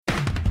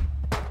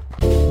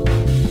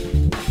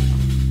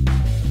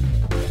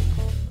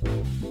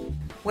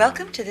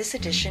Welcome to this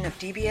edition of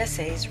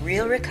DBSA's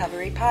Real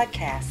Recovery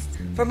Podcast.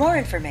 For more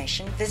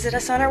information, visit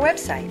us on our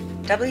website,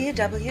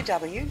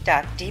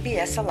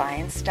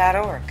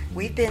 www.dbsalliance.org.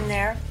 We've been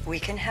there, we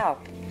can help.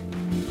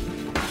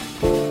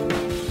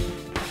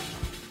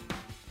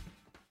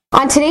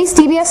 On today's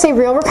DBSA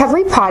Real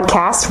Recovery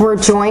Podcast, we're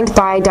joined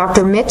by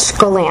Dr. Mitch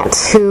Gallant,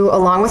 who,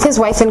 along with his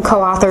wife and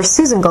co-author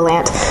Susan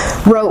Gallant,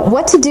 wrote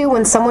What to Do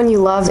When Someone You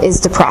Love is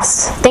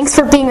Depressed. Thanks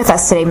for being with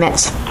us today,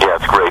 Mitch. Yeah,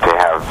 it's great to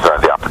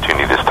have the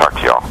opportunity to talk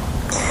to y'all.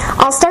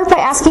 I'll start by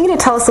asking you to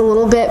tell us a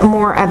little bit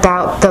more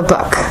about the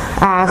book.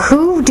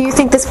 Who do you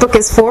think this book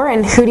is for,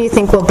 and who do you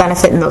think will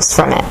benefit most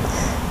from it?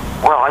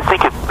 Well, I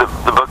think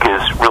the book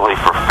is really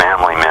for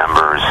family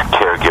members,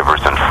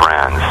 caregivers, and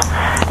friends,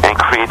 and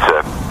creates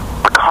a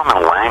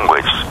common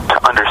language to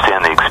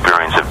understand the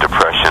experience of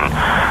depression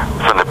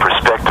from the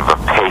perspective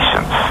of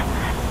patients.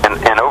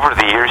 And over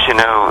the years, you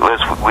know,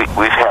 Liz,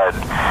 we've had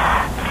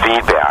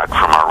feedback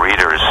from our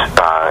readers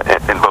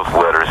in both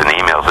letters and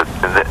emails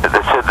that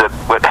said that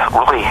what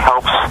really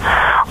helps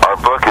our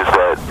book is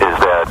that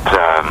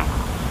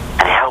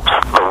it helps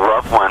the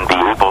loved one be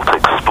able to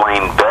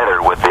explain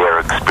better what they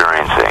are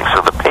experiencing. So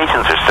the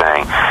patients are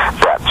saying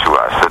that to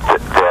us, that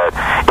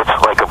it's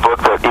like a book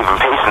that even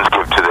patients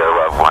give to their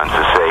loved ones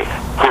to say,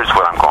 here's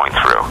what I'm going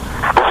through.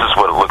 This is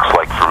what it looks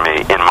like for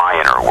me in my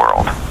inner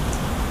world.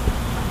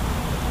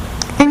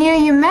 And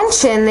you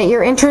mentioned that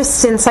your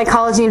interest in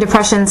psychology and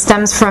depression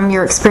stems from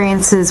your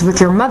experiences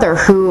with your mother,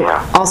 who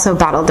also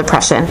battled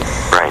depression.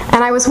 Right.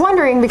 And I was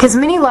wondering, because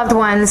many loved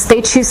ones,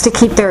 they choose to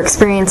keep their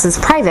experiences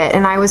private,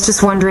 and I was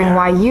just wondering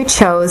why you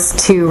chose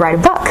to write a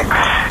book.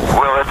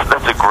 Well,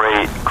 that's a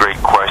great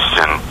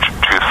question.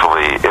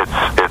 Truthfully, it's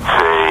a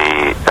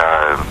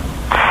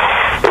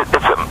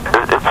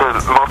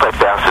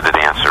multifaceted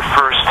answer.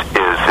 First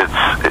is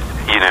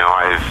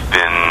I've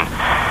been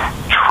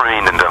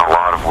trained and done a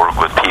lot of work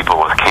with people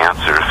with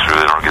cancer through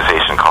an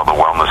organization called the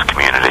Wellness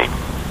Community,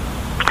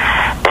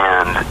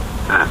 and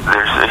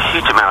there's a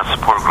huge amount of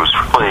support groups,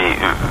 really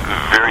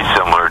very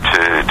similar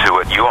to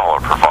what you all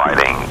are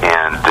providing,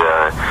 and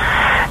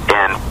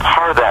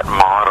part of that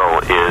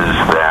model is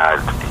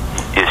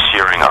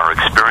sharing our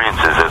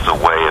experiences as a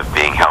way of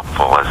being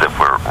helpful, as if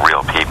we're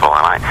real people.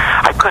 And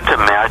I couldn't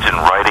imagine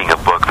writing a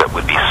book that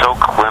would be so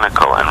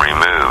clinical and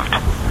removed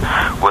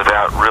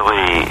without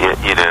really,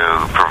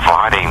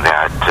 providing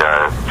that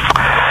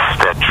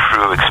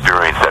true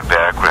experience, that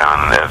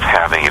background of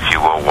having, if you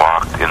will,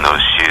 walked in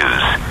those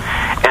shoes.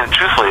 And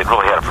truthfully, it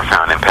really had a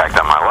profound impact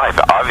on my life.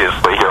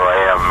 Obviously, here I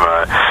am,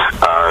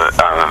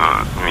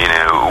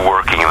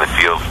 working in the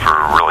field for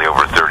really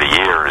over 30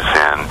 years,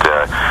 and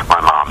my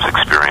mom's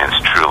experience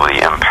truly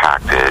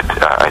impacted,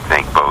 I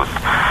think, both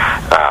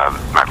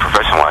my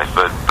professional life,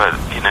 but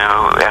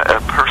at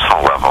a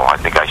personal level. I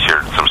think I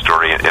shared some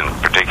story in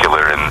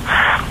particular in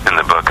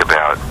the book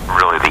about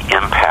really the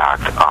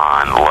impact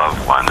on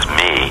loved ones,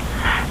 me,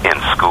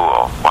 in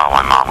school while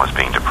my mom was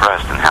being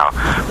depressed, and how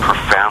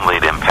profoundly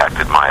it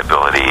impacted my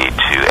ability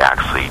to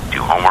actually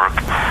do homework,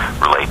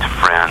 relate to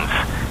friends,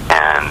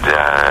 and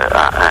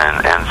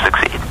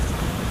succeed.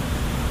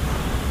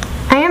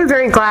 I am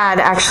very glad,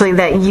 actually,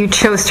 that you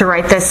chose to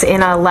write this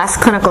in a less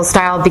clinical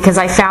style, because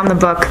I found the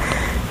book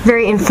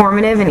very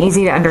informative and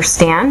easy to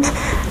understand,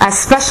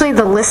 especially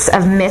the list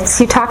of myths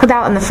you talk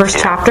about in the first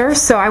chapter.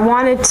 So I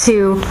wanted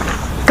to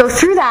go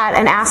through that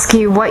and ask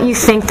you what you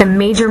think the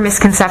major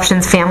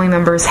misconceptions family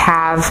members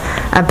have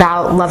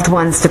about loved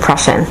ones'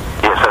 depression.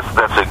 Yes,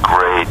 that's a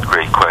great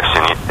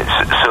question.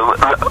 So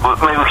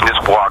maybe we can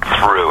just walk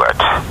through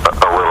it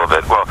a little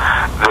bit. Well,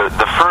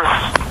 the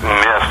first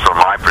myth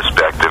from my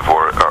perspective,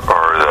 or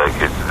the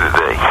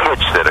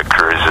hitch that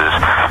occurs is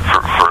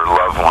for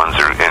loved ones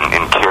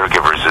and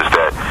caregivers, is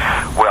that,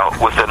 well,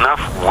 with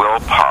enough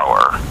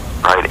willpower,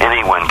 right,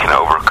 anyone can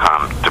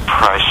overcome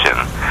depression.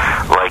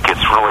 Like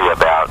it's really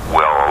about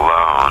will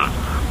alone,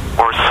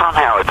 or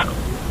somehow it's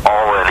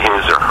all in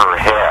his or her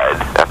head.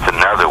 That's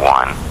another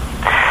one.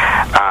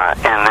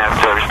 And that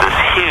there's this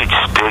huge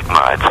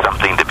stigma. It's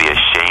something to be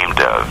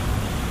ashamed of.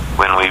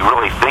 When we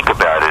really think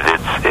about it,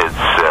 it's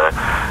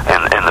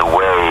and the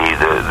way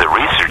the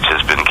research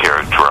has been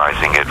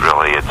characterizing it,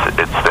 really, it's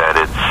that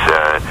it's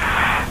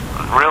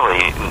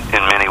really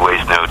in many ways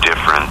no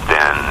different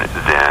than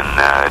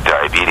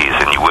diabetes,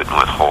 and you wouldn't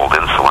withhold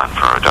insulin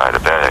for a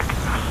diabetic.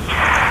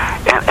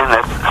 And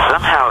that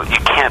somehow you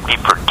can't be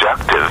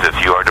productive if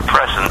you are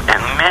depressed.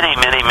 And many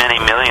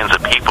millions of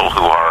people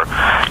who are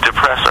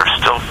depressed are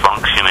still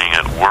functioning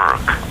at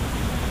work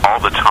all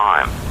the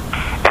time.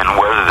 And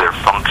whether they're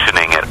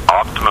functioning at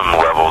optimum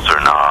levels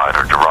or not,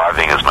 or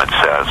deriving as much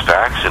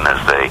satisfaction as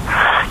they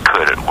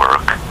could at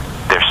work,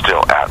 they're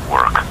still at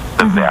work.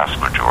 The vast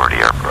majority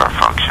are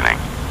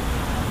functioning.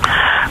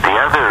 The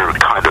other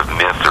kind of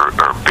myth or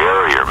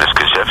barrier,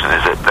 misconception,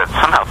 is that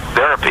somehow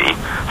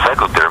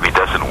psychotherapy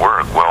doesn't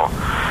work. Well,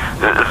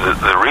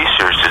 the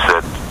research is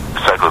that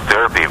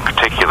psychotherapy, in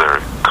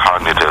particular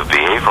cognitive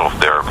behavioral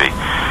therapy,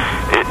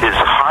 is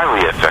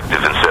highly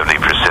effective in 70%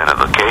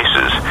 of the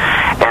cases,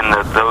 and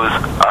that those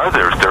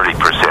other 30%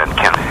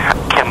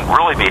 can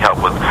really be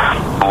helped with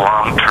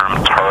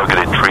long-term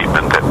targeted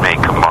treatment that may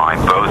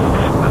combine both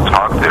the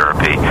talk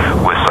therapy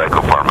with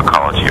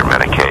psychopharmacology or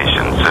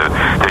medication. So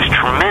there's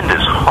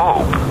tremendous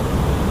hope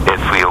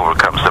if we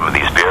overcome some of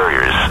these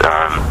barriers.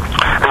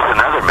 There's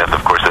another myth,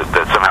 of course,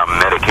 that somehow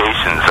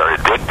medications are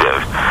addictive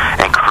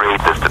and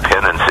create this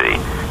dependency.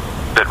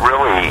 But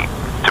really,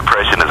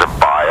 depression is a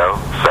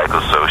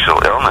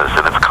biopsychosocial illness,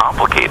 and it's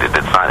complicated.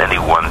 It's not any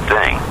one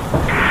thing.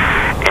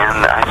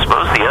 And I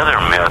suppose the other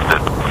myth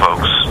that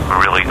folks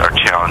really are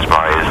challenged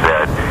by is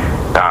that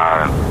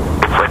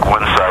it's like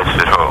one size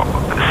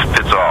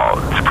fits all.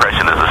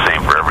 Depression is the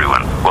same for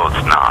everyone. Well,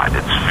 it's not.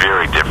 It's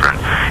very different,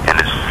 and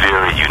it's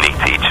very unique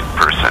to each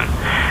person.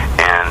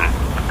 And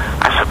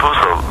I suppose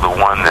the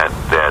one that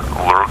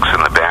lurks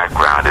in the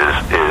background is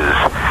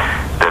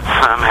that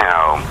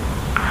somehow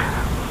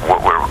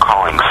what we're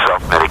calling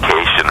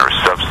self-medication or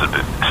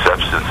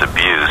substance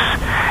abuse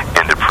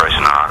and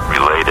depression are not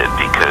related,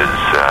 because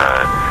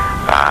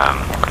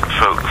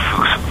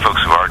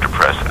folks who are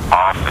depressed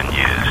often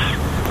use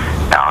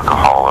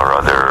alcohol or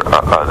other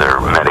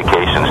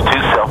medications to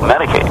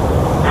self-medicate.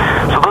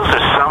 So those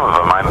are some of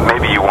them.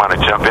 Maybe you want to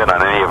jump in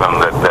on any of them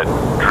that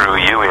drew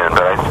you in,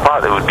 but I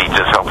thought it would be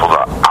just helpful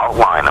to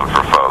outline them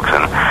for folks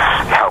and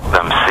help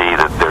them see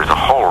that there's a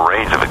whole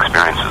range of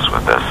experiences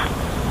with this.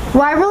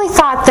 Well, I really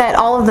thought that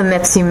all of the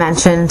myths you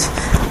mentioned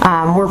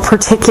were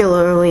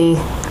particularly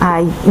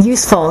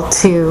useful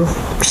to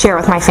share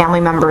with my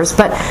family members.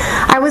 But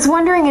I was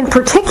wondering in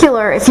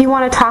particular if you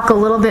want to talk a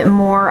little bit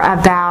more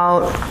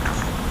about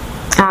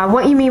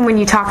what you mean when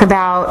you talk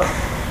about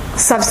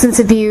substance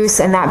abuse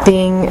and that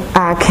being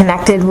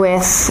connected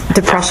with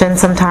depression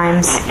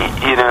sometimes.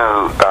 You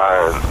know,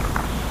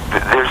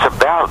 there's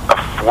about a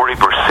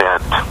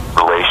 40%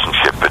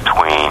 relationship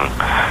between,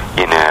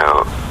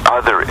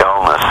 other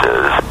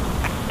illnesses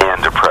and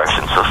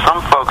depression. So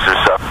some folks are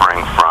suffering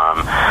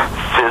from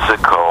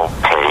physical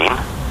pain,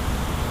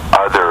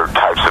 other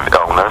types of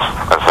illness,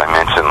 as I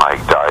mentioned, like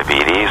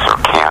diabetes or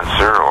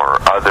cancer or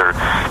other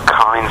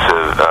kinds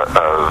of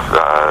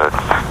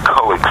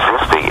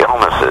coexisting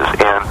illnesses.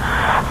 And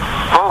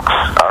folks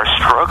are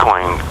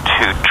struggling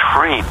to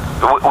treat.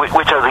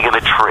 Which are they going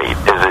to treat?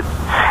 Is it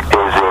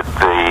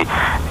the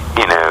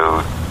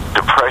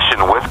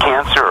depression with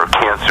cancer or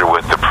cancer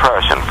with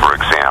depression, for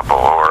example,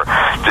 or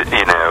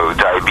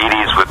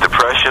diabetes with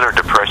depression or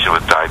depression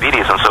with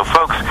diabetes? And so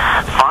folks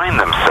find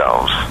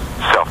themselves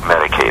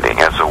self-medicating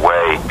as a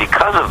way,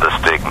 because of the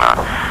stigma,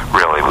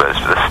 really, Liz.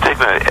 The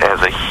stigma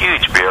has a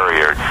huge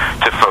barrier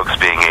to folks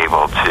being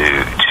able to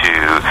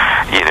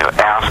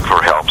ask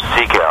for help,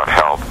 seek out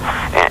help,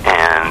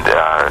 and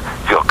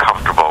feel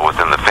comfortable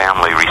within the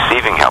family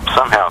receiving help.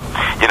 Somehow,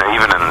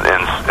 even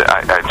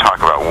I talk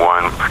about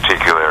one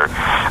particular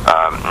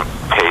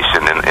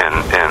patient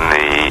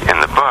in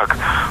the book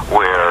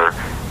where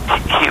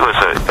he was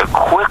a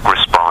quick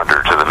responder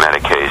to the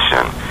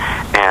medication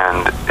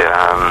and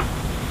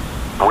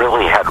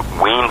really had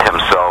weaned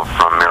himself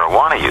from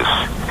marijuana use.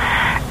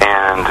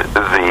 And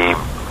the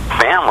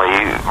family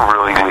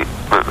really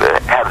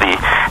had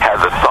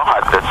the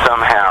thought that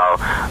somehow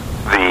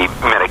the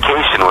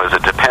medication was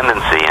a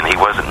dependency and he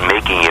wasn't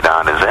making it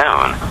on his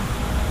own.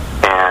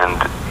 And,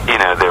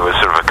 there was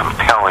sort of a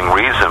compelling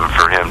reason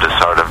for him to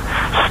sort of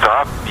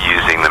stop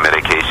using the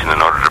medication in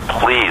order to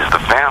please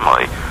the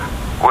family.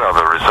 Well,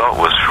 the result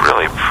was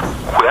really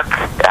quick,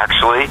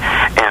 actually,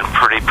 and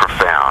pretty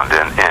profound.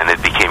 And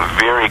it became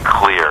very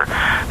clear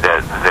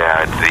that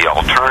the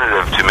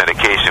alternative to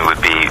medication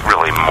would be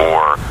really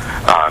more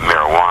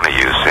marijuana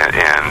use.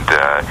 And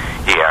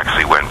he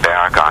actually went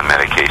back on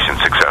medication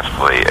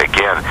successfully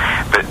again.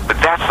 But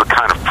that's the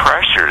kind of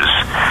pressures,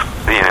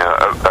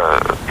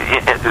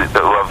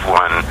 a loved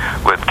one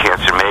with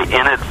cancer may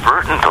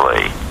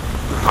inadvertently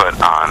put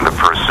on the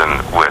person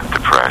with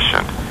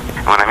depression.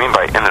 What I mean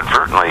by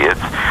inadvertently,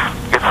 it's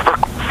the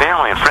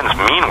family and friends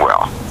mean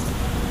well.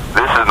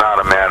 This is not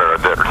a matter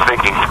of they're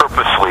thinking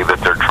purposely that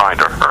they're trying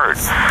to hurt,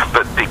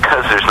 but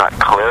because there's not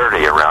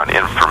clarity around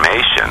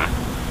information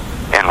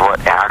and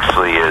what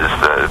actually is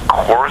the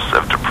course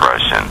of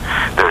depression,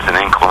 there's an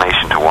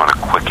inclination to want a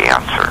quick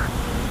answer.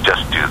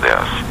 Just do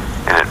this.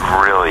 And it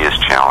really is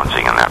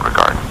challenging in that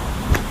regard.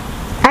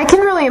 I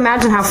can really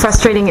imagine how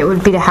frustrating it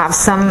would be to have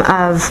some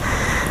of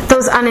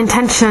those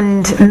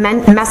unintentioned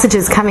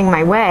messages coming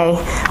my way.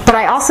 But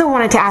I also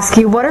wanted to ask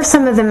you, what are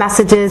some of the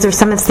messages or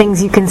some of the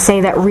things you can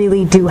say that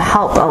really do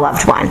help a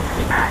loved one?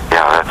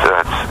 Yeah,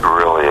 that's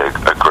really a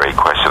great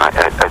question.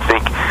 I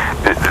think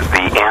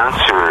the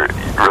answer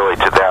really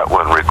to that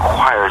one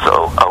requires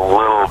a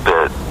little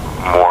bit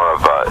more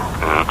of a,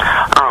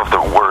 I don't know if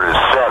the word is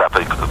setup,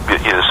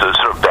 so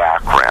sort of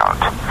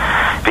background.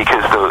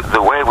 Because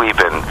the way we've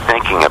been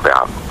thinking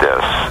about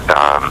this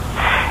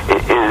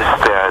is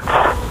that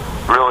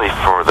really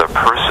for the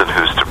person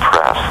who's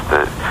depressed,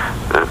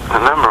 the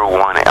number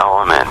one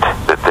element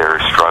that they're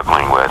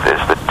struggling with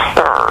is the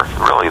terror,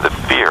 really the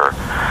fear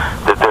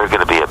that they're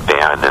going to be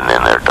abandoned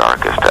in their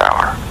darkest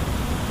hour.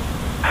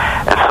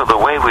 And so the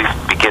way we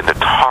begin to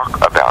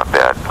talk about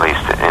that, at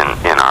least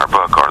in our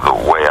book, or the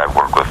way I've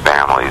worked with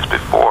families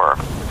before,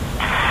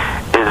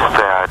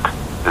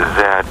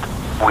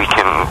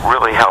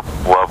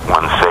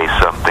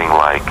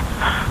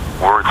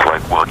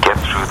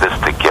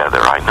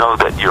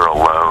 that you're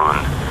alone,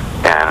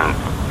 and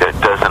it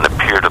doesn't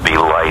appear to be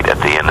light at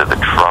the end of the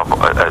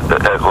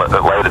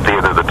light at the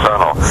end of the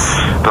tunnel,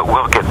 but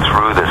we'll get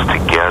through this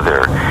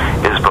together,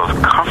 is both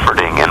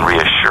comforting and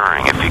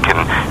reassuring if you can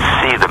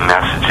see the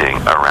messaging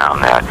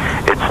around that.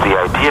 It's the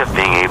idea of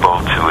being able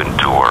to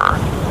endure,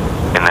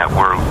 and that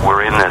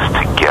we're in this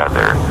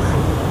together,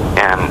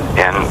 and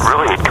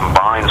really it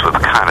combines with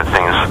the kind of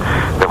things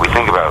that we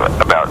think about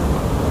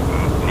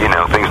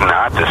things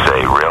not to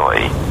say,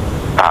 really.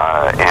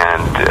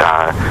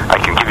 I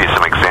can give you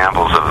some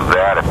examples of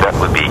that if that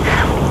would be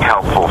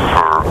helpful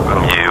for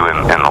you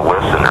and the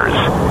listeners.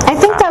 I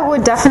think that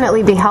would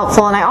definitely be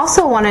helpful, and I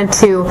also wanted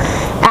to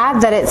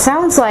add that it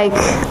sounds like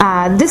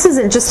this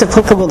isn't just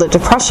applicable to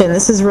depression.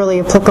 This is really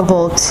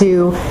applicable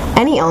to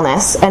any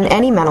illness and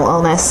any mental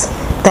illness,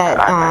 that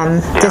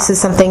this is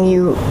something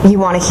you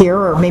want to hear,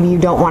 or maybe you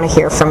don't want to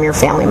hear from your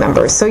family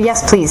members. So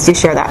yes, please do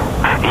share that.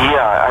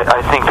 Yeah,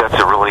 I think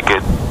that's a really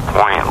good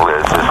point,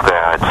 Liz, is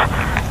that,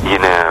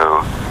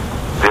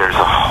 there's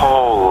a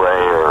whole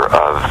layer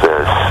of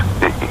this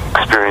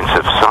experience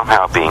of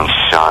somehow being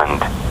shunned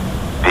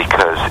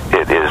because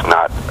it is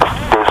not a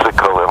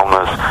physical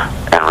illness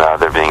and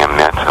rather being a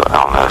mental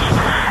illness.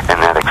 And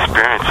that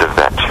experience of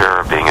that terror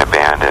of being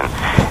abandoned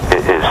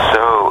is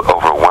so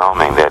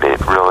overwhelming that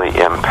it really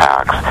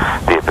impacts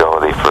the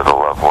ability for the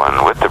loved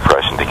one with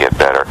depression to get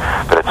better,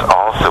 but it's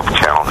also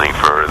challenging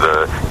for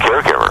the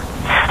caregiver.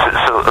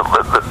 So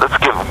let's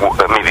give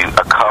maybe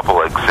a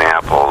couple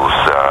examples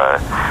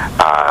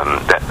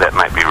that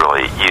might be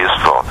really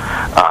useful.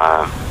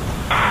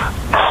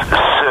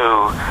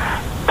 So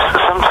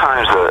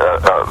sometimes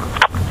a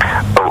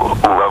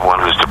loved one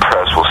who's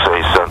depressed will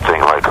say something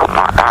like,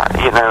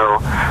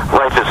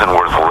 life isn't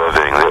worth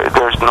living.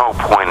 There's no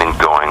point in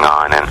going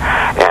on. And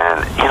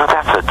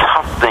that's a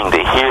tough thing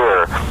to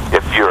hear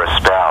if you're a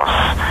spouse.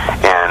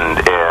 And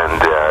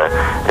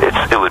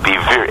it would be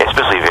very,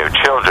 especially if you have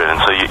children. And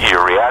so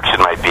your reaction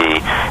might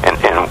be, and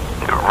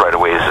right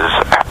away is,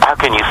 how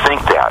can you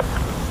think that?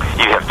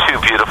 You have two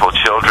beautiful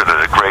children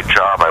and a great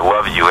job. I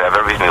love you. You have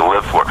everything to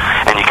live for.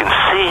 And you can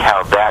see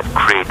how that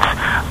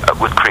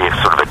would create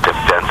sort of a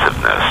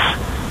defensiveness,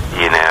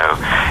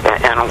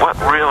 And what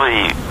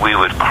really we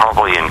would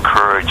probably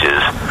encourage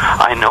is,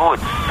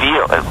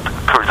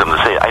 encourage them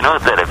to say, I know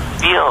that it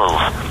feels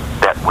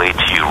that way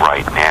to you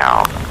right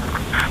now,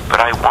 but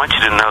I want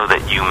you to know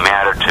that you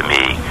matter to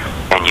me,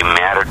 and you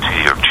matter to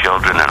your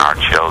children and our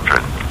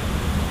children.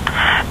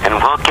 And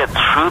we'll get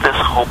through this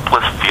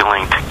hopeless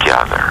feeling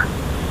together.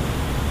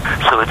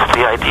 So it's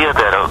the idea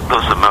that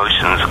those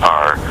emotions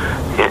are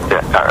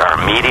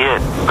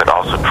immediate, but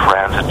also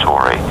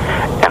transitory,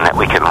 and that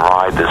we can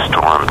ride this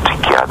storm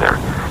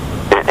together.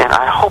 And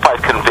I hope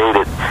I've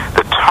conveyed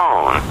the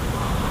tone,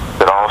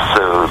 but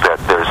also that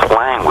there's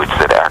language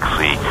that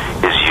actually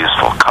is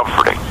useful,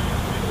 comforting.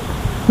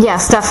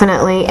 Yes,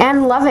 definitely,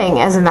 and loving,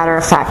 as a matter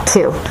of fact,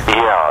 too.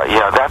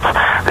 Yeah, that's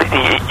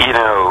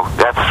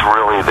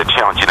really the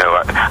challenge.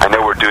 I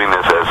know we're doing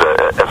this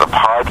as a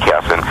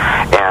podcast, and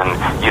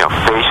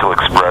facial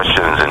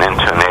expressions and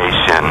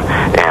intonation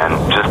and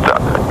just the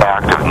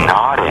act of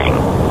nodding,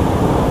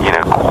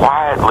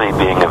 quietly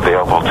being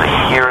available to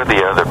hear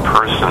the other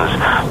person's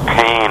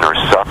pain or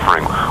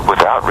suffering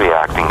without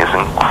reacting is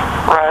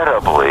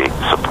incredibly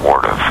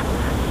supportive.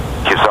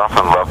 Because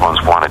often loved ones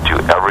want to do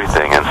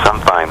everything, and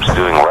sometimes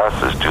doing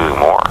less is doing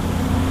more.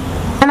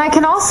 And I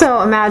can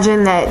also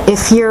imagine that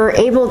if you're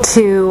able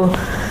to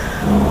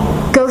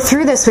go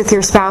through this with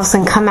your spouse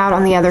and come out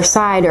on the other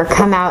side, or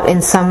come out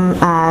in some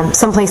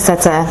place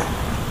that's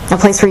a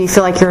place where you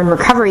feel like you're in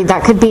recovery,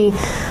 that could be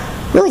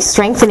really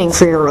strengthening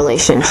for your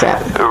relationship.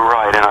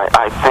 Right, and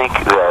I think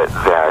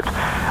that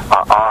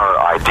our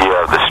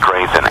idea of the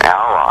strength and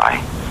ally,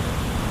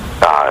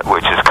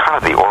 which is kind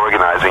of the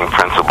organizing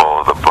principle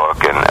of the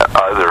book, and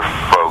other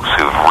folks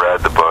who've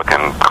read the book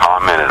and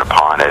commented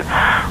upon it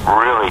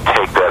really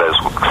take that as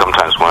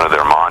sometimes one of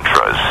their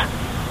mantras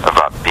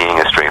about being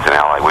a strength and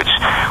ally, which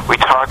we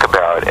talk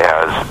about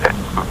as,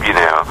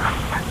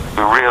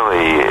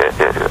 really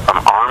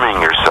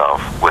arming yourself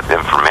with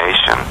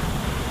information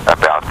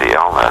about the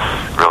illness,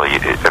 really,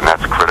 and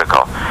that's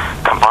critical.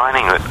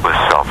 Combining it with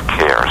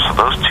self-care. So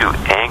those two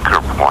anchor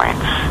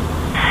points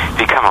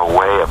become a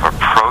way of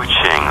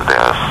approaching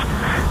this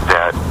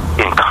that,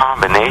 in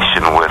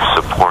combination with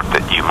support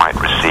that you might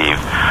receive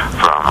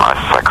from a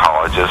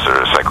psychologist or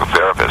a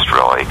psychotherapist,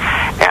 really,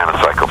 and a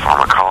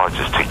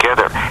psychopharmacologist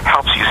together,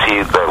 helps you see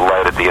the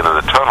light at the end of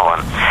the tunnel.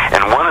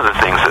 And one of the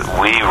things that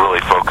we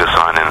really focus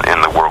on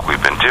in the work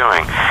we've been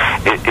doing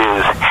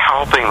is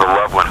helping the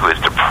loved one who is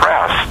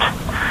depressed.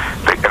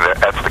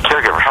 That's the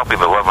caregiver, helping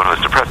the loved one who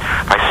is depressed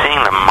by seeing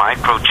the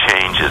micro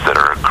changes that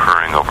are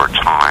occurring over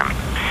time.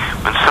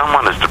 When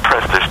someone is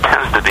depressed, there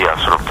tends to be a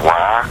sort of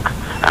black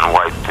and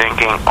white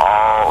thinking,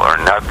 all or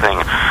nothing.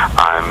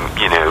 I'm,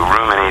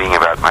 ruminating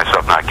about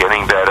myself not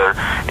getting better,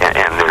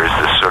 and there's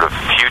this sort of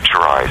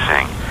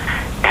futurizing.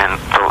 And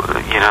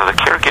the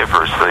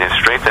caregivers, the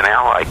strength and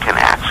ally, can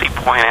actually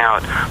point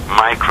out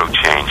micro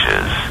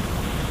changes,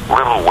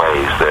 little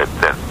ways that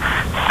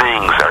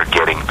things are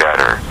getting better.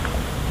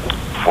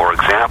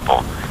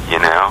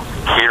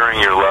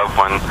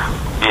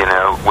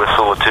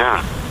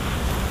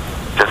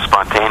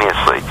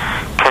 spontaneously,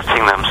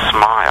 catching them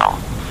smile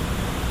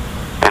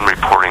and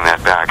reporting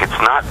that back. It's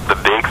not the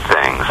big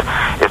things.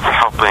 It's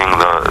helping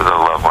the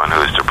loved one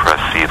who is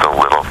depressed see the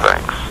little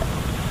things.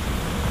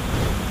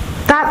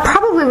 That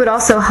probably would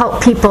also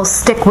help people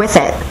stick with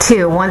it,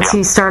 too, once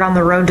you start on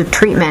the road to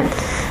treatment.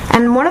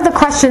 And one of the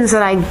questions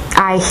that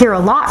I hear a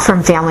lot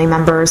from family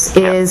members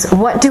is,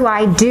 what do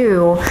I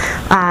do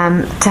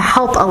to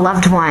help a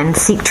loved one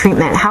seek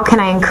treatment? How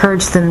can I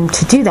encourage them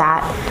to do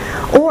that?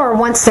 Or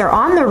once they're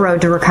on the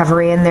road to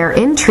recovery and they're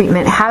in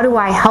treatment, how do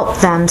I help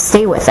them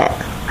stay with it?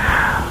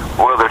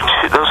 Well,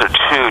 those are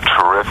two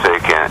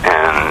terrific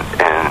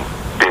and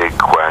big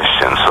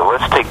questions. So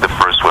let's take the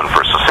first one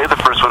first. So say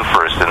the first one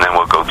first, and then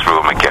we'll go through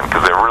them again,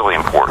 because they're really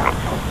important.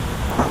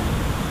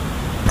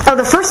 Oh,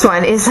 the first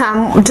one is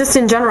just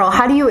in general,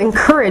 how do you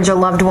encourage a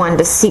loved one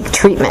to seek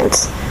treatment?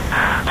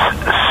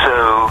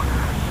 So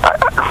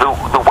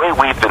the way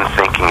we've been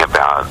thinking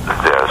about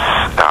this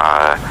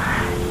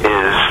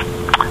is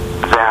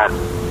that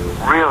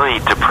really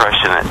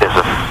depression is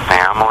a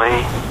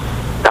family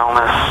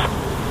illness.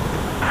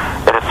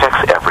 It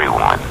affects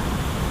everyone.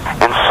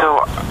 And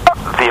so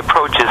the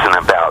approach isn't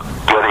about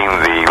getting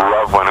the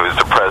loved one who's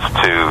depressed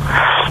to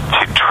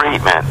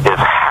treatment. Is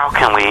how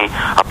can we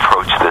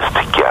approach this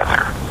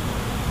together?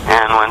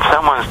 And when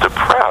someone's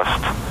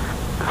depressed,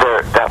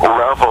 that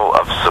level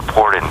of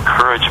support,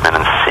 encouragement,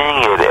 and seeing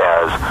it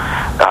as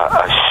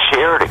a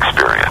shared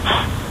experience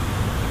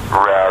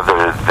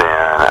rather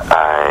than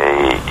a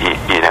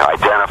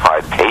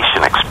identified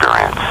patient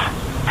experience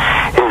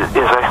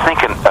is I think,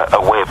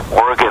 a way of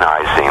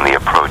organizing the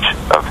approach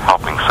of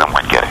helping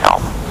someone get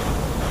help.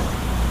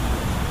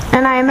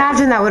 And I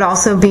imagine that would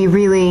also be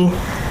really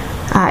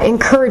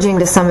encouraging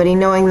to somebody,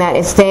 knowing that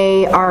if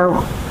they are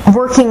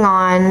working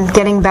on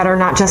getting better,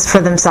 not just for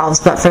themselves,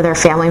 but for their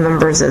family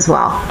members as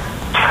well.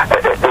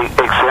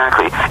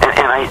 Exactly.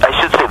 And I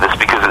should say this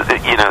because, this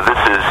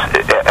is,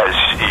 as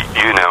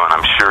you know, and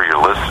I'm sure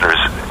your listeners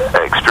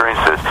experience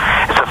this,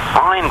 it's a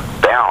fine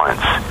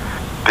balance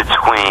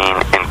between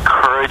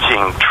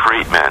encouraging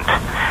treatment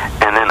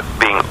and then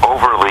being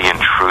overly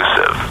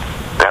intrusive.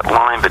 That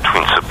line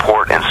between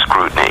support and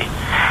scrutiny.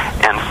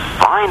 And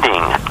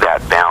finding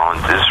that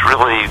balance is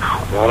really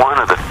one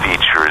of the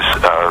features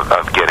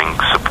of getting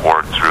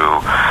support through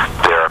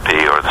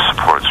therapy or the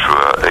support through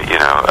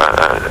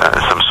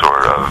some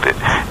sort of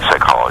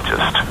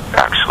psychologist,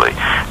 actually.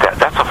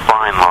 That's a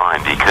fine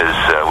line, because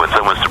when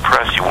someone's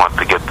depressed, you want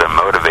to get them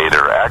motivated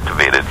or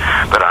activated.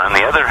 But on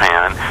the other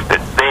hand,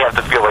 that they have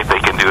to feel like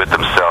they can do it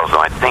themselves.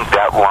 And I think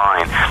that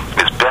line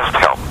is best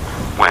helped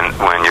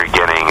when you're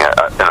getting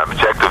an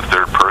objective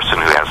third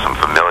person who has some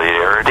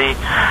familiarity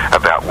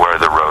about where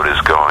the road is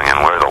going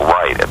and where the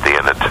light at the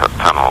end of the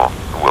tunnel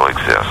will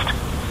exist.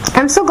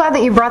 I'm so glad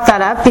that you brought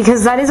that up,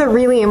 because that is a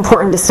really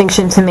important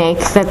distinction to make,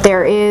 that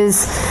there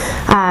is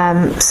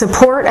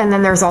support and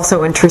then there's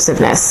also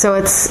intrusiveness. So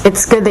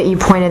it's good that you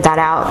pointed that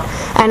out.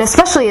 And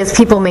especially as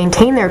people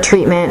maintain their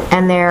treatment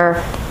and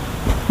they're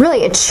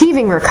really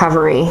achieving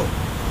recovery,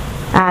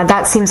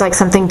 that seems like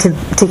something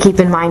to keep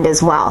in mind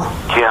as well.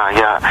 Yeah.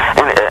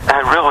 And I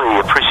really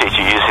appreciate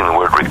you using the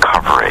word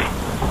recovery.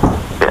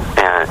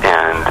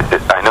 And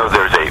I know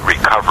there's a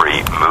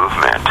recovery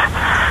movement,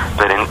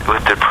 but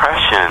with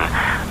depression,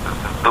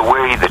 the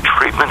way the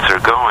treatments are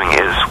going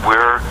is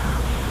we're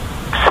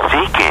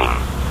seeking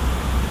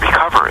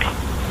recovery.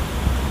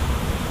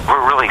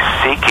 We're really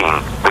seeking,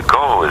 the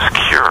goal is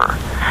cure.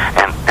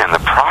 And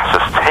the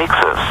process takes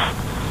us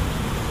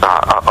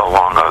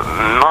along a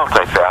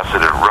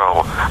multifaceted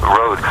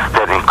road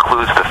that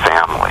includes the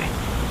family.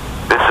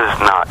 This is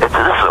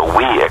a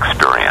we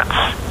experience.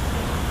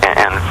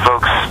 And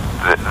folks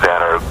that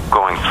are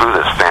going through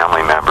this,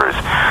 family members,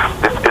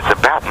 it's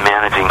about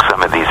managing some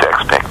of these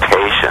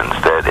expectations,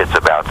 that it's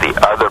about the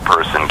other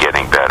person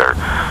getting better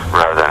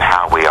rather than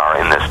how we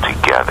are in this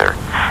together.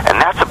 And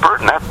that's a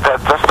burden.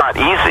 That's not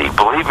easy.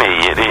 Believe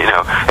me,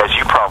 as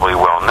you probably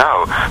well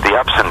know, the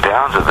ups and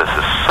downs of this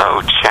is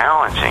so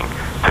challenging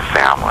to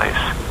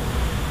families,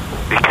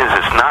 because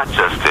it's not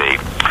just a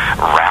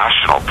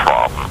rational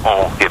problem.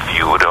 Oh, if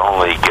you would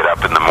only get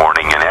up in the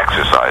morning and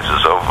exercise,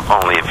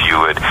 only if you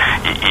would,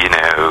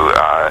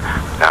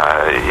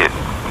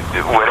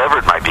 whatever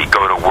it might be,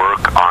 go to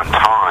work on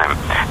time,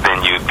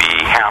 then you'd be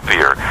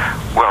happier.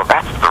 Well,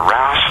 that's the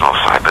rational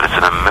side, but it's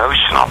an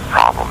emotional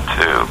problem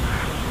too.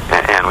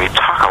 And we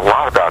talk a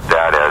lot about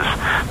that as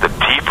the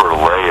deeper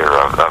layer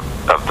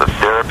of the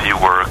therapy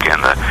work and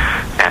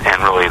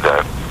really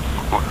the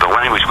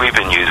language we've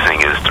been using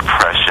is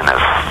depression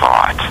as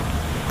thought.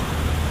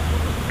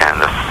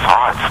 And the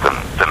thoughts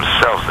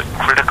themselves, the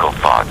critical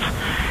thoughts,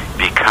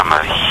 become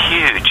a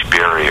huge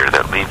barrier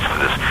that leads to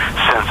this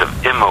sense of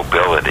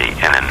immobility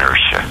and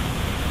inertia.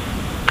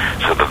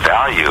 So the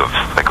value of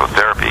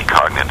psychotherapy,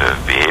 cognitive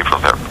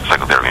behavioral therapy,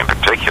 psychotherapy in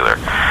particular,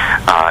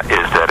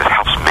 is that it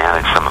helps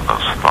manage some of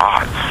those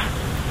thoughts.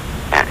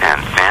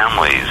 And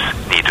families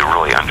need to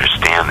really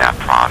understand that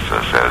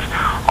process as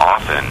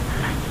often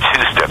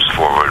 2 steps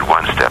forward,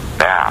 1 step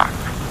back.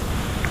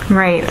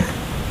 Right.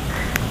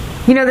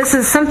 This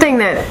is something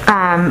that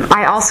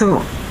I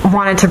also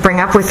wanted to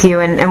bring up with you,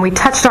 and we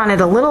touched on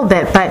it a little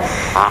bit, but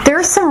there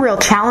are some real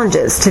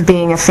challenges to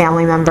being a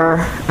family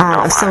member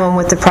of someone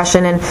with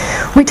depression, and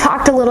we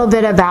talked a little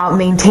bit about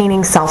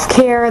maintaining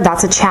self-care.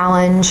 That's a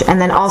challenge, and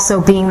then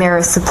also being there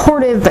as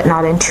supportive but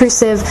not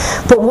intrusive.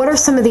 But what are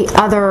some of the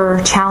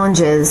other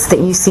challenges that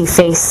you see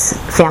face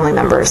family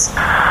members?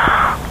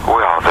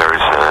 Well,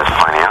 there's a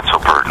financial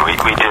burden. We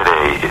did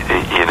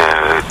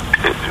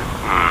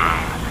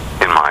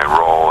in my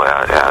role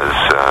as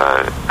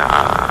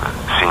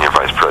Senior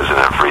Vice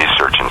President of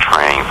Research and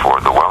Training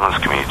for the Wellness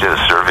Community, did a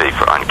survey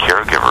on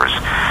caregivers,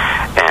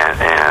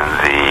 and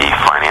the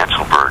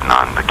financial burden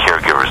on the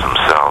caregivers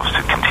themselves to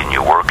continue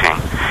working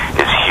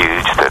is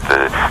huge, that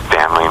the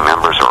family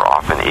members are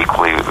often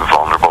equally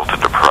vulnerable to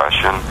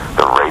depression.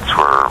 The rates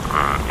were,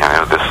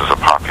 this is a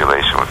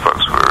population with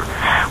folks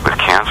with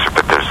cancer,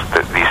 but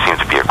these seem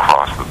to be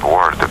across the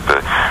board,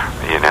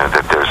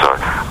 that there's a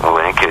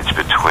linkage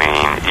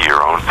between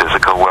your own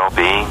physical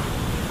well-being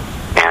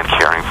and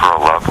caring for a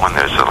loved one.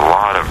 There's a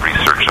lot of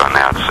research on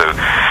that. So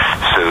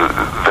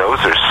those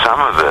are some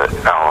of the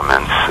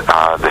elements,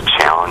 the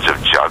challenge of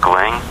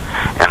juggling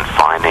and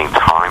finding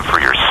time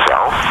for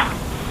yourself,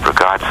 for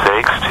God's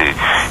sakes, to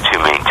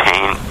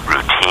maintain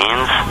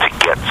routines, to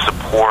get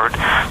support,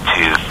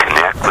 to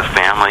connect with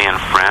family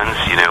and friends.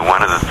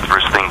 One of the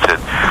first things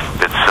that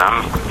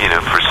some,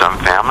 for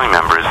some family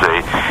members,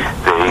 they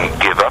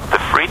give up the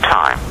free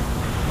time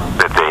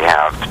that they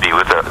have to be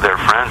with their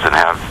friends and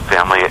have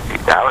family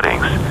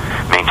outings,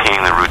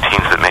 maintaining the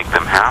routines that make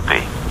them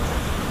happy.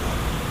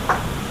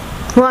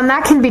 Well, and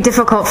that can be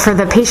difficult for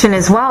the patient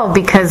as well,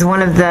 because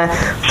one of the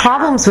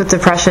problems with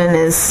depression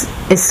is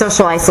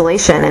social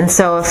isolation. And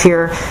so if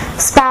your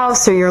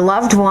spouse or your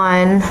loved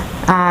one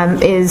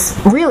is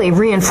really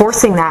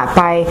reinforcing that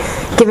by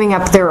giving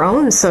up their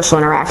own social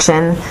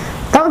interaction,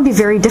 that would be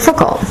very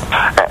difficult.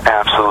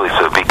 Absolutely.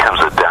 So it becomes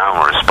a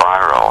downward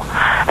spiral.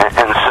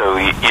 And so,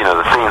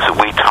 the things that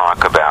we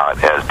talk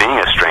about as being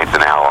a strength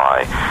and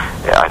ally,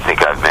 I think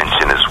I've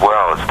mentioned as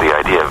well, is the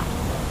idea of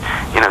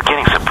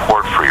getting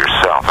support for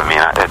yourself. I mean,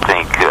 I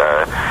think,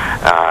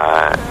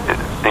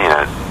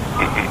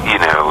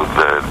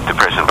 the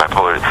depression,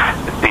 bipolar,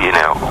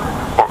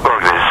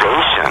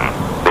 organization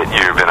that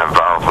you've been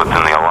involved with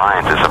in the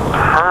Alliance is a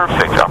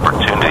perfect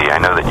opportunity. I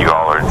know that you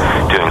all are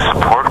doing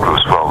support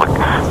groups. Well, the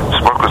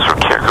support groups for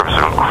caregivers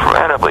are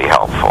incredibly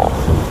helpful,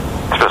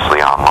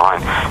 especially online,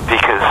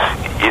 because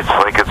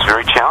it's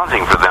very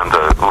challenging for them to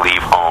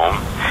leave home,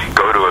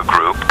 go to a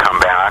group, come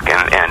back,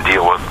 and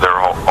deal with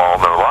all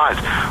their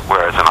lives.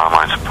 Whereas an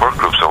online support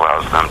group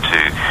allows them to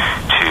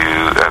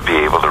be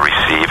able to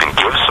receive and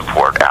give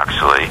support,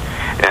 actually,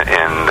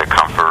 in the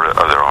comfort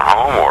of their own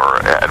home or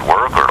at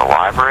work or at a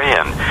library,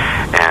 and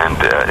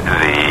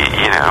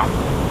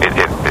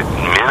it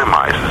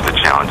minimizes the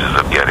challenges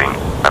of getting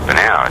up and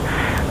out.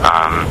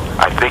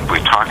 I think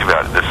we've talked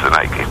about this, and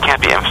it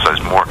can't be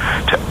emphasized more,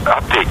 to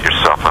update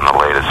yourself on the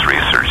latest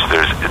research.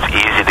 It's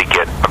easy to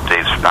get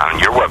updates on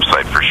your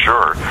website for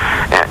sure,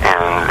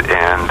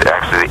 and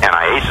actually the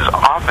NIH is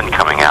often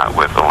coming out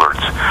with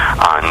alerts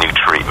on new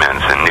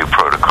treatments and new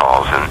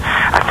protocols, and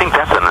I think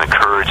that's an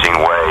encouraging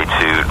way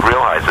to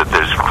realize that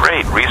there's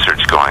great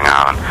research going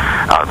on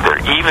out there,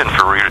 even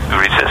for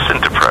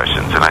resistant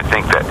depressions, and I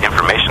think that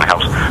information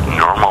helps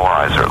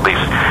normalize or at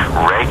least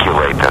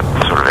regulate that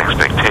sort of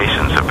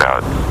expectations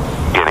about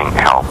getting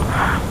help.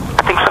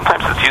 I think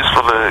sometimes it's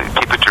useful to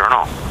keep a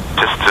journal,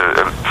 just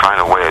to find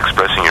a way of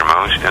expressing your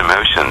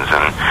emotions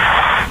and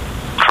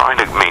trying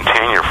to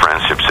maintain your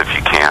friendships if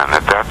you can.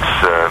 That's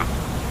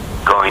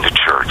going to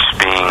church,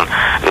 being in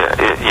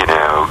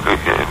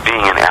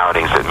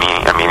outings that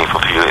are meaningful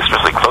to you,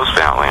 especially close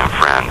family and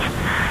friends,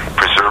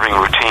 preserving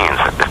routines.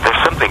 If there's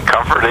something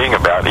comforting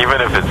about, even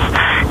if it's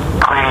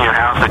cleaning your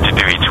house that you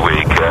do each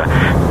week,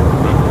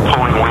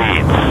 pulling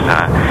weeds,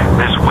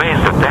 there's ways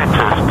that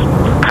just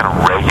kind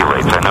of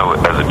regulates. I know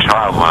as a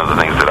child, one of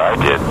the things that I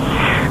did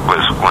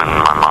was when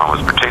my mom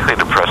was particularly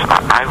depressed,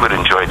 I would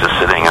enjoy just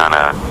sitting on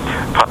a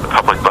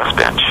public bus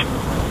bench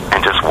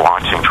and just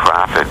watching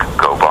traffic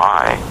go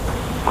by,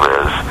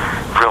 Liz,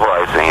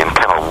 realizing, and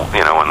kind of,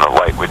 when the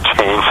light would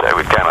change, I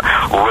would kind of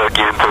look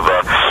into the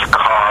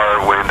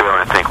car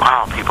window and think,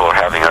 wow, people are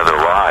having other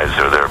lives,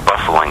 or they're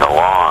bustling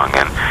along,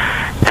 and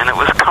it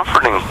was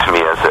comforting to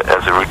me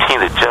as a routine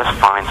to just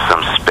find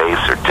some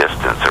space or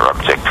distance or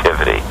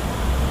objectivity,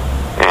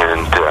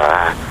 and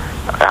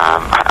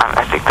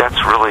I think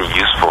that's really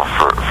useful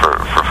for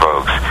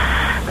folks.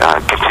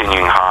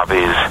 Continuing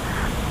hobbies,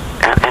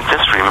 and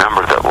just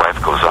remember that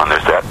life goes on.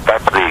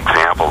 That's the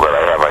example that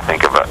I have, I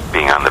think, about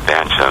being on the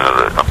bench and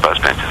the bus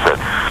bench, is that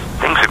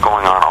things are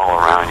going on all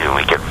around you, and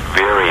we get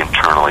very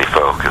internally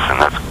focused, and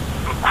that's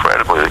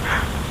incredibly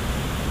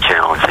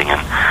challenging. And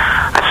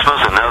I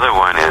suppose another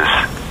one is,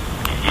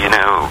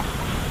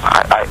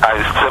 I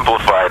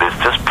simplify it as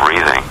just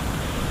breathing,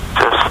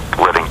 just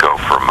letting go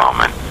for a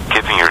moment,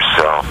 giving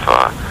yourself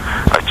a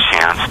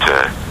chance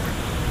to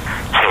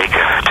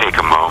take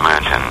a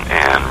moment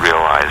and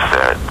realize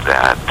that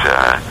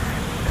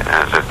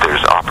that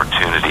there's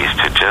opportunities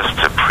to just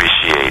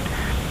appreciate,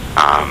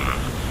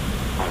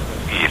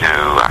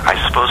 I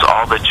suppose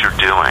all that you're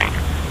doing,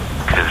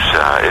 because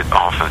it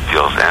often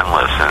feels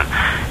endless,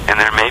 and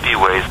there may be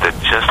ways that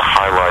just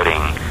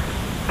highlighting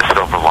the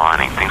silver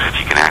lining, things that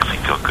you can actually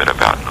feel good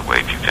about in the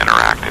way you've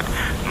interacted.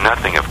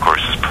 Nothing, of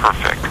course, is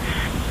perfect,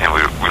 and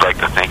we like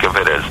to think of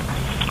it as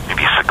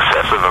maybe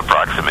successive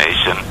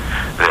approximation,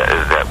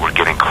 that we're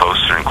getting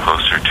closer and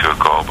closer to a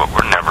goal, but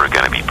we're never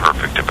going to be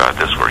perfect about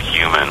this. We're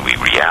human. We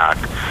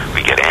react.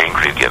 We get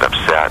angry. We get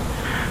upset.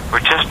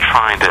 We're just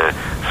trying to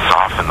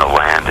soften the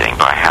landing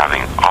by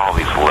having all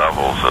these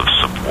levels of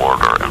support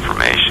or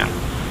information.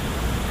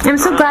 I'm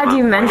so glad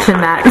you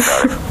mentioned that.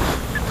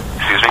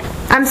 Excuse me?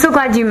 I'm so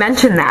glad you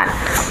mentioned that.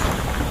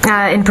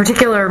 In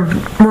particular,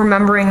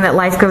 remembering that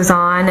life goes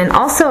on, and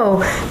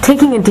also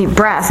taking a deep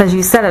breath. As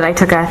you said it, I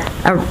took a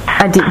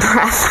deep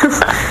breath.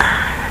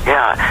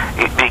 Yeah,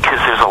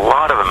 because there's a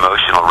lot of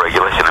emotional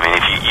regulation. I mean,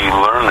 if you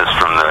learn this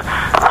from the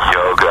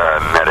yoga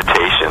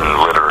meditation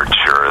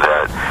literature,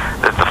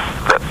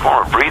 that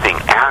form of breathing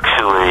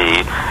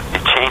actually,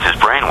 it changes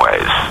brain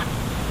waves.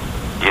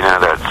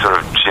 That sort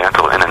of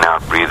gentle in and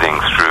out breathing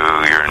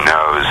through your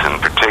nose in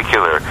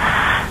particular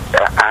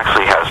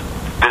actually has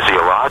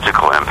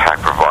physiological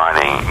impact,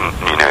 providing,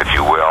 if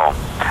you will,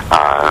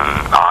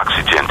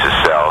 oxygen to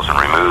cells and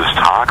removes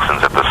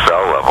toxins at the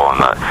cell level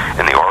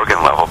and the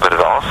organ level. But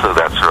it also,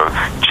 that sort of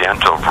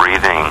gentle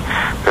breathing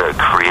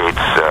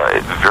creates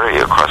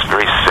across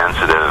very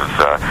sensitive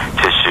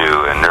tissue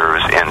and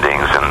nerves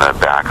endings in the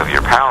back of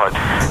your palate,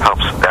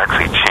 helps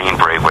actually change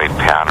brainwave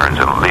patterns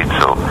and leads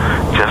to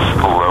just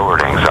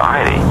lowered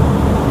anxiety.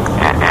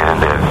 And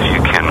if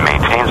you can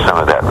maintain some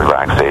of that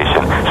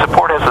relaxation,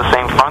 support has the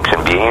same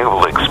function. Being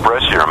able to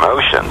express your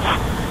emotions,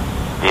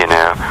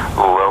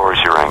 lowers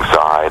your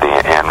anxiety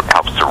and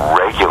helps to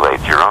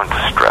regulate your own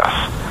distress.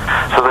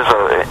 So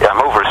I'm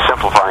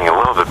oversimplifying a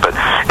little bit, but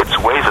it's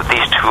ways that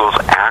these tools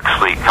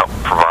actually help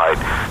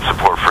provide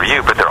support for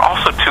you, but they're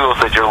also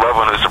tools that your loved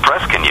one who's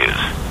depressed can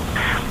use.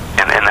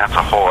 And that's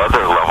a whole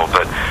other level,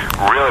 but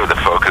really the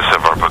focus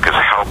of our book is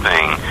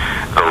helping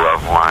the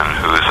loved one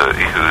who's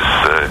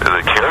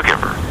the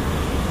caregiver,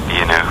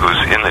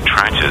 who's in the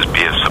trenches,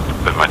 be as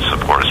much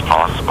support as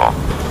possible.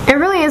 It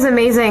really is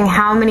amazing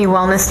how many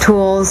wellness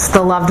tools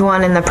the loved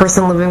one and the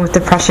person living with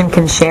depression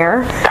can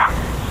share. Yeah.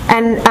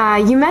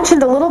 And you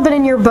mentioned a little bit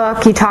in your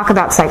book, you talk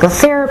about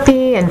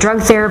psychotherapy and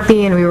drug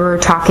therapy, and we were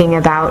talking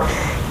about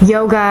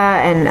yoga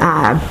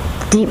and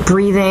deep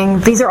breathing.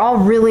 These are all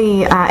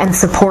really, and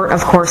support,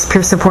 of course,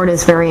 peer support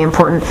is very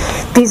important.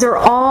 These are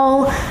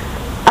all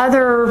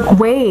other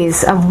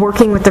ways of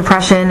working with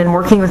depression and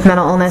working with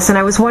mental illness, and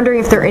I was wondering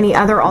if there are any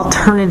other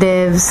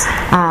alternatives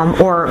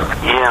or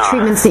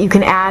treatments that you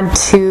can add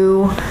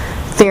to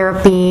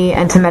therapy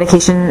and to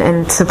medication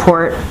and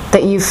support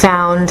that you've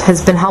found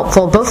has been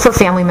helpful both for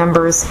family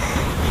members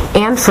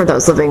and for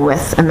those living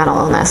with a mental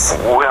illness.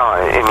 Well,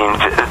 I mean,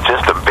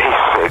 just a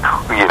basic,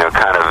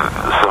 kind of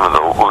some of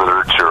the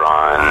literature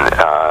on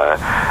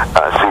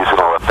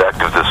seasonal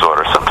affective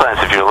disorder.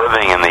 Sometimes if you're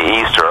living in the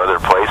East or other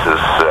places,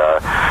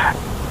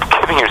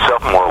 giving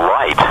yourself more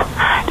light,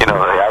 the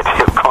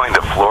idea of going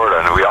to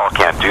Florida, and we all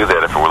can't do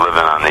that if we're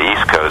living on the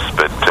East Coast,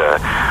 but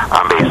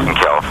I'm based in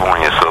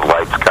California, so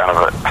light's kind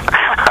of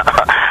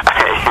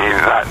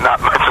not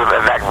much of it.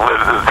 In fact,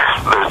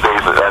 there's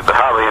days,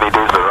 hardly any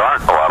days there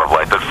aren't a lot of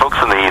light, but folks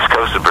in the East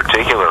Coast in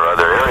particular,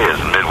 other areas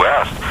in the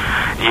Midwest,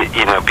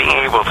 being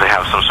able to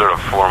have some sort of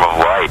form of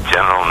light,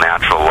 general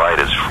natural light,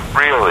 is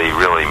really,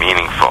 really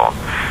meaningful.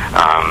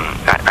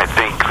 I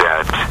think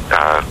that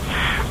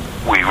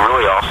we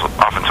really also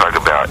often talk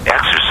about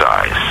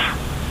exercise,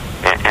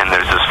 and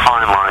there's this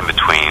fine line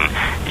between,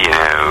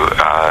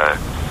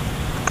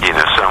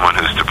 someone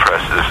who's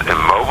depressed is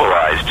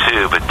immobilized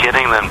too, but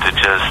getting them to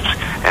just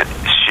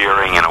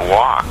sharing in a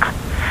walk.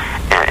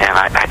 And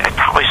I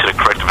probably should have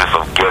corrected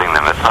myself, getting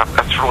them.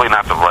 That's really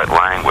not the right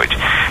language.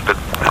 But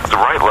the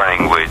right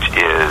language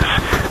is,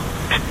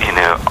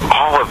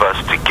 all of us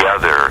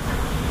together,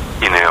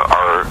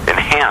 are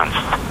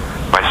enhanced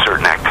by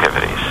certain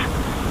activities.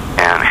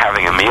 And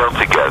having a meal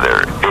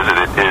together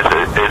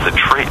is a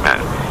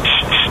treatment.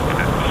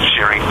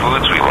 Sharing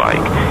foods we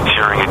like,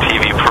 sharing a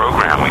TV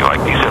program we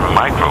like. These are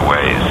micro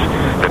ways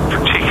that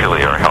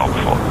particularly are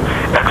helpful.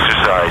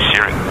 Exercise,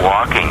 sharing,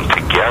 walking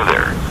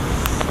together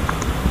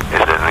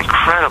is an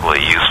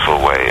incredibly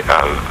useful way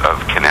of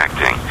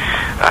connecting.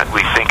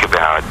 We think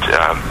about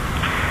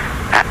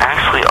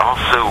actually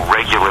also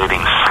regulating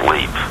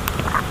sleep.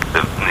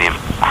 The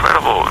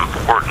incredible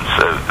importance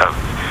of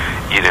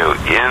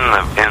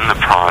in the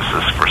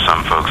process for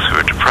some folks who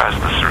are depressed,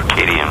 the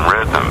circadian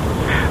rhythm,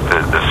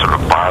 the sort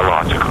of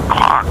biological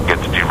clock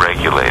gets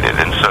deregulated,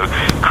 and so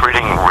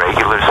creating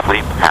regular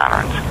sleep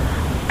patterns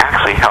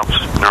actually helps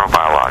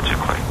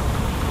neurobiologically.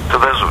 So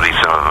those would be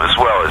some of them, as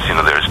well as,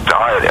 there's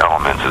diet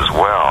elements as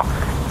well.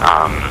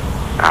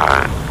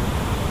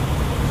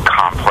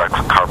 Complex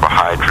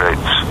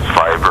carbohydrates,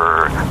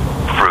 fiber,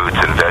 fruits,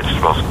 and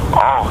vegetables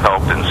all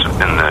help in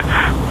the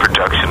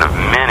production of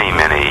many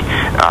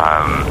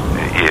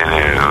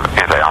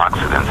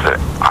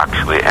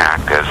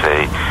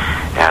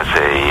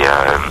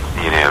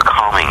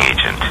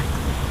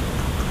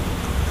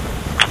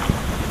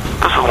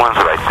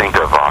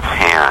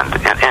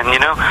And you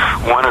know,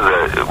 one of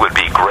the would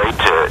be great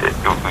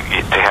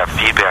to have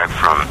feedback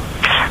from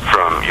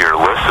your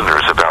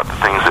listeners about the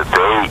things that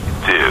they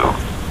do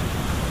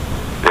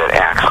that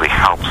actually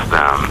helps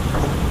them,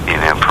 you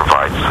know,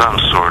 provide some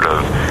sort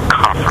of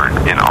comfort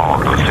in all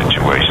of those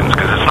situations,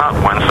 because it's not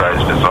one size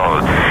fits all,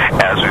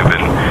 as we've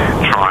been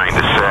trying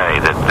to say,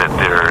 that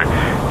there,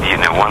 you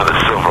know, one of the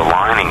silver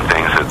lining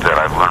things that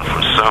I've learned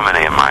from so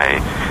many of my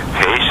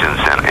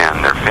patients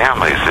and their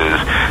families is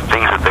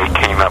things that they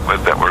came up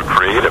with that were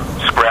creative.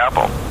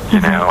 Scrabble, you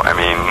know, I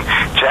mean,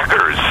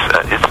 checkers,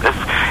 it's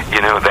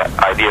you know, that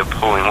idea of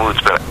pulling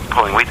weeds, but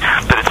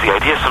it's the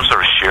idea of some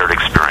sort of shared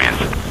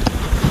experience.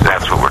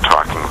 That's what we're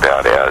talking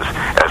about as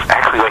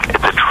actually, like,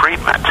 it's a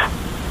treatment,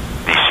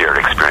 these shared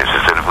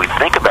experiences. And if we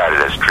think about it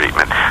as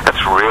treatment,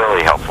 that's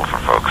really helpful for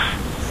folks.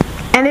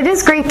 And it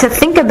is great to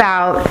think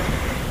about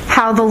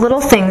how the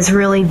little things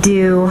really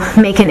do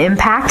make an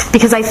impact,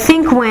 because I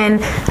think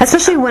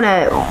especially when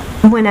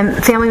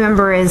a family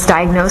member is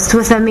diagnosed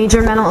with a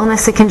major mental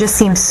illness, it can just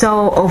seem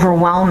so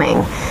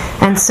overwhelming.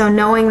 And so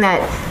knowing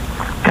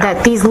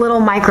that these little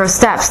micro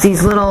steps,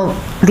 these little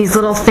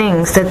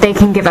things, that they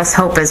can give us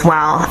hope as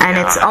well. And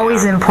it's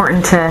always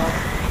important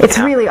it's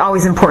really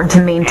always important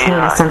to maintain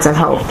a sense of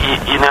hope.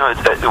 You know,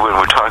 when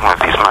we're talking about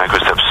these micro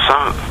steps,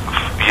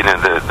 you know,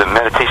 the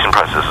meditation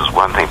process is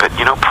one thing, but,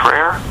 you know,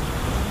 prayer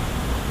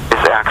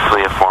is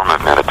actually a form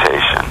of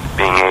meditation.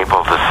 Being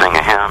able to sing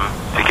a hymn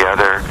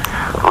together,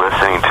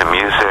 listening to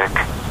music,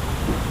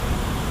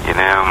 you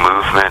know,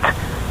 movement.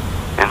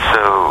 And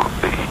so,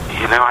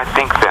 you know, I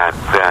think that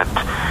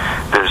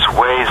there's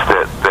ways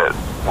that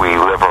we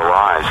live our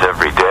lives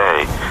every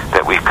day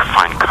that we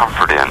find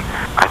comfort in.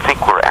 I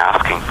think we're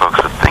asking folks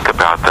to think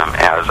about them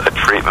as a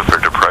treatment for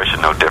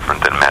depression, no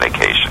different than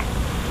medication.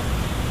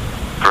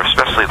 For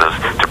especially those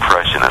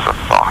depression as a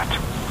thought.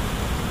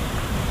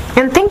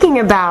 And thinking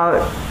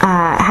about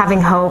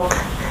having hope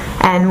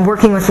and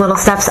working with little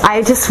steps,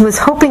 I just was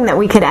hoping that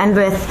we could end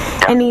with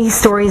any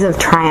stories of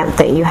triumph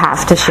that you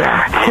have to share.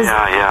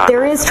 Yeah.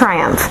 There is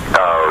triumph.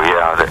 Oh,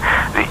 yeah.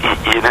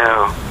 You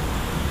know,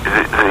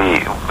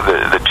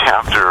 the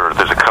chapter,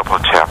 there's a couple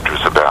of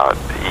chapters about,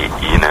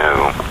 you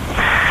know,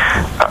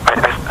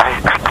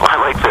 I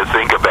like to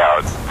think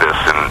about this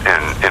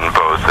in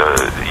both,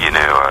 you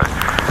know,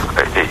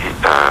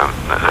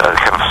 a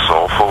kind of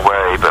soulful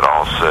way, but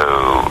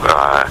also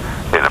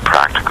in a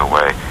practical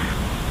way.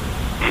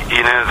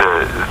 You know,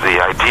 the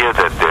idea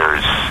that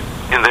there's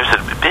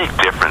a big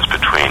difference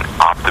between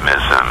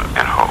optimism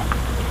and hope.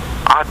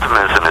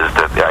 Optimism is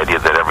the idea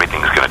that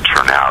everything's going to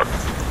turn out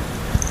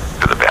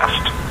for the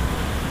best.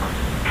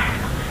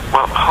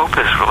 Well, hope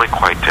is really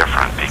quite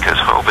different, because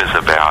hope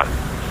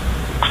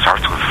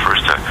starts with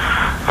first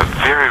a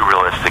very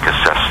realistic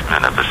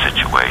assessment of the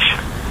situation.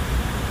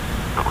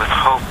 But with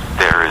hope,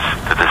 there is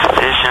the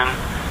decision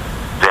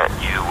that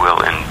you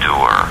will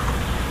endure,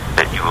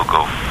 that you will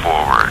go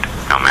forward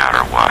no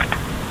matter what.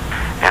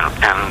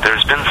 And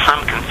there's been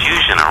some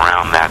confusion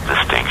around that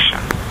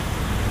distinction,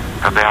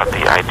 about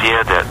the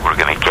idea that we're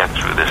going to get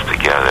through this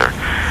together.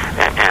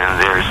 And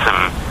there's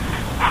some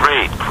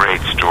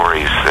great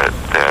stories that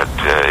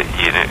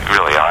you know,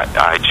 really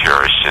I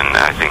cherish, and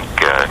I think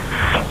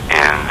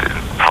and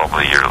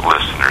probably your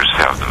listeners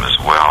have them as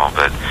well.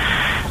 But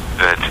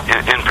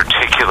in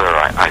particular,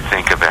 I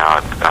think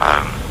about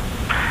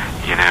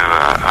you know,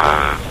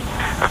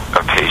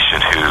 a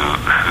patient who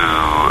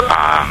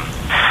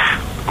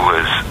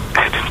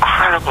had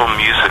incredible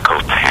musical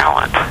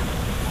talent,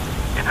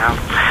 you know,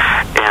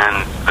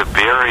 and the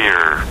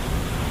barrier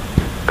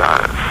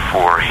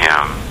for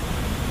him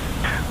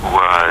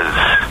was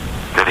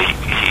that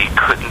he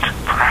couldn't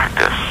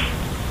practice.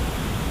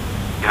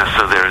 You know,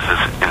 so there's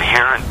this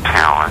inherent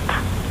talent,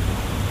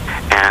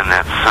 and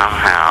that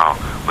somehow,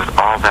 with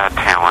all that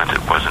talent,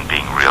 it wasn't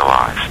being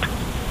realized.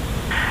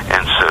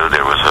 And so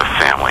there was a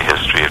family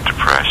history of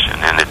depression,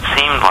 and it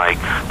seemed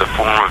like the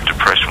form of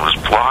depression was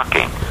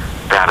blocking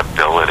that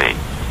ability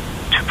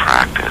to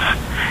practice.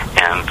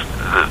 And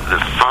the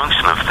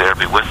function of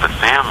therapy with the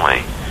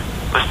family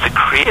was to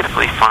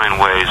creatively find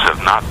ways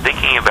of not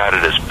thinking about it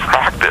as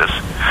practice,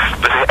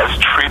 but as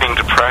treating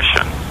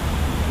depression,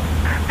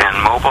 and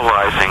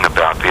mobilizing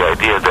about the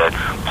idea that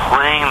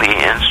playing the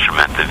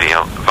instrument, the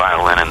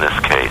violin in this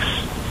case,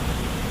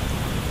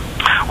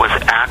 was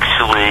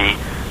actually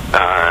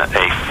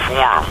a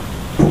form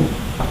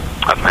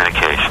of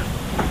medication.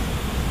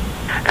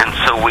 And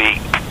so we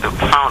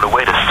found a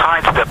way to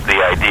sidestep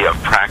the idea of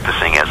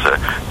practicing as a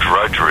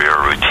drudgery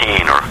or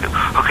routine or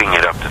hooking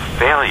it up to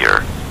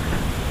failure,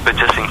 but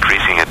just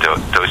increasing a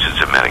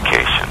dosage of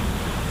medication.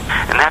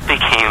 And that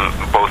became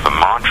both a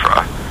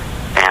mantra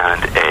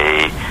and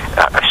a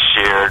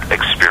shared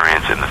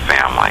experience in the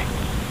family,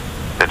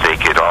 that they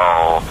could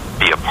all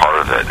be a part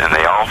of it. And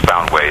they all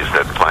found ways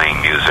that playing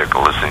music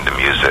or listening to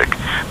music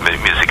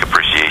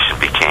appreciation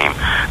became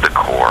the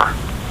core.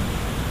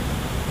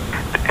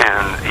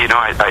 And, you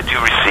know, I do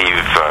receive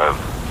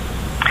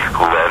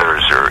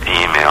letters or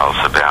emails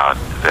about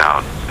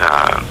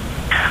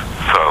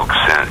folks,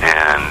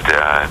 and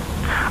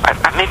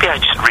maybe I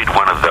should read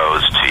one of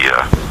those to you.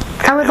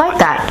 I would like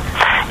that.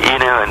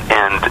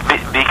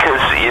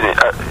 Because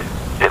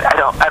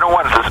I don't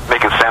want to make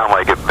it sound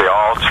like they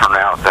all turn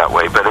out that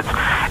way, but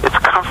it's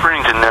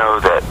comforting to know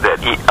that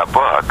a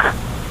book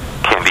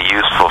can be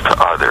useful to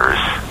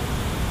others,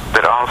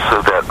 but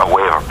also that a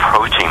way of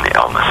approaching the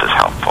illness is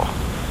helpful.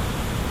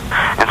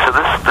 And so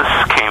this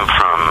came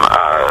from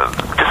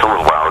just a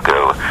little while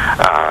ago.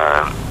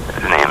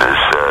 His name is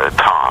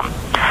Tom,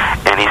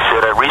 and he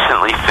said, I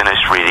recently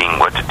finished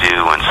reading What to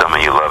Do When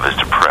Someone You Love Is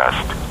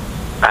Depressed.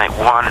 I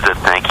wanted to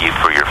thank you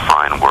for your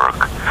fine work.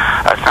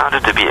 I found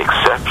it to be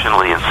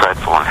exceptionally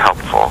insightful and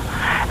helpful,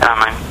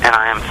 and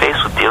I am faced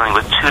with dealing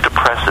with 2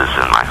 depressives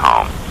in my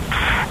home.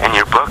 And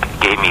your book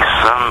gave me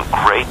some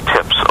great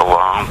tips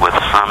along with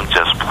some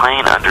just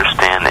plain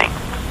understanding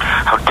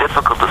how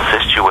difficult the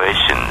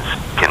situations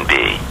can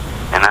be.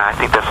 And I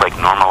think that's like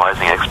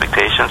normalizing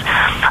expectations.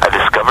 I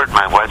discovered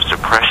my wife's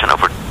depression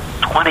over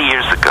 20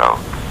 years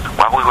ago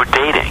while we were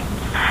dating,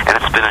 and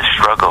it's been a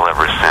struggle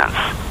ever since.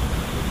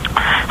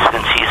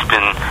 Since he's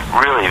been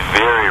really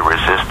very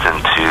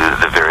resistant to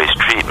the various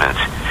treatments,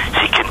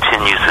 she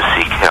continues to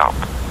seek help.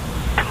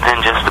 And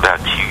then just about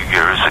 2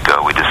 years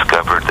ago, we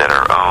discovered that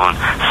our own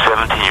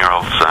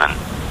 17-year-old son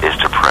is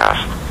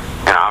depressed.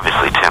 And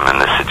obviously Tim in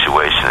this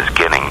situation is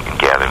getting and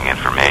gathering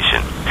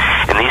information.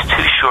 In these 2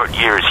 short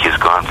years, he has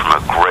gone from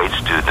a great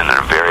student and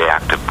a very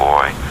active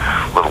boy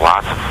with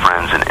lots of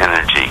friends and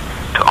energy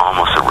to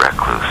almost a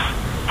recluse.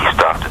 He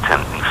stopped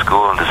attending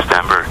school in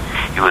December.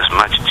 It was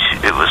much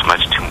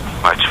too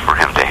much for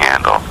him to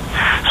handle.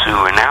 So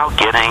we're now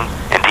dealing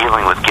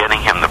with getting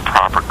him the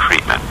proper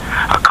treatment,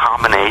 a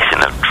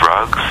combination of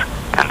drugs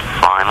and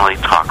finally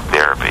talk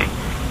therapy.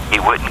 He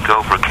wouldn't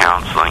go for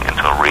counseling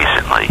until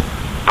recently,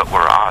 but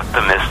we're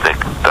optimistic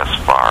thus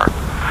far.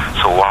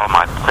 So while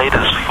my plate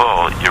is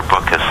full, your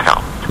book has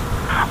helped.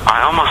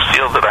 I almost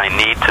feel that I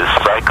need to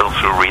cycle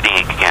through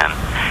reading again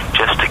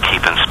just to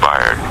keep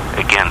inspired.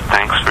 Again,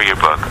 thanks for your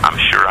book. I'm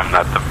sure I'm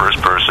not the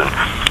first person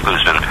who's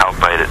been helped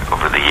by it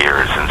over the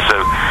years. And so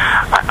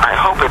I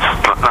hope it's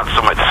not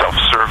so much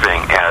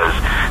self-serving as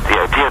the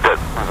idea that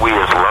we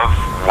as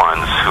loved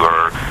ones who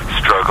are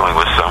struggling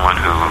with someone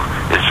who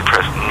is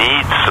depressed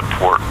need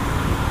support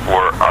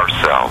for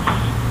ourselves.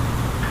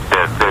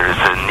 That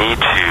there's a need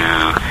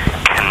to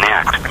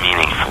connect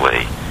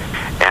meaningfully,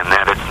 and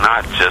that it's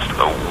not just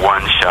a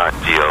one-shot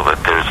deal,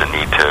 that there's a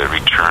need to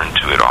return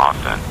to it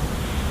often.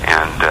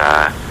 And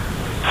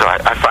so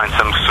I find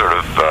some sort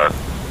of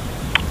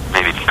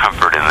maybe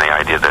comfort in the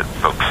idea that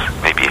folks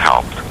may be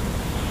helped.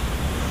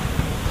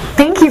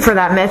 Thank you for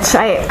that, Mitch.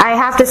 I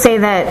have to say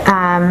that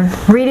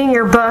reading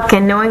your book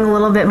and knowing a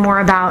little bit more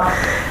about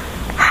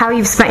how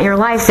you've spent your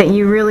life, that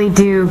you really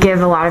do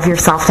give a lot of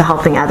yourself to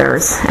helping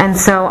others. And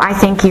so I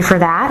thank you for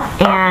that.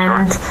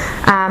 And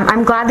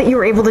I'm glad that you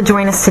were able to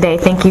join us today.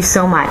 Thank you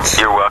so much.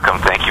 You're welcome.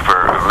 Thank you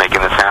for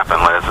making this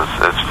happen, Liz.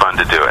 It's fun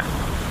to do it.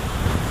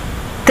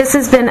 This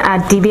has been a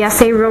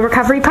DBSA Real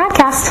Recovery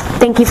podcast.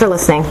 Thank you for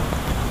listening.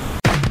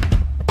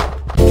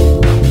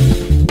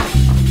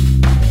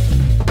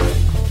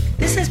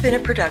 This has been a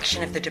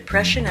production of the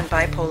Depression and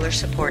Bipolar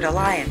Support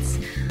Alliance.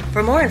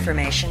 For more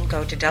information,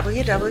 go to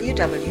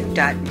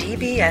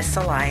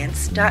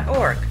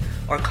www.dbsalliance.org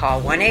or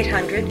call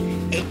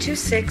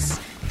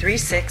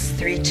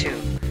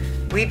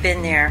 1-800-826-3632. We've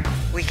been there.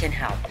 We can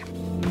help.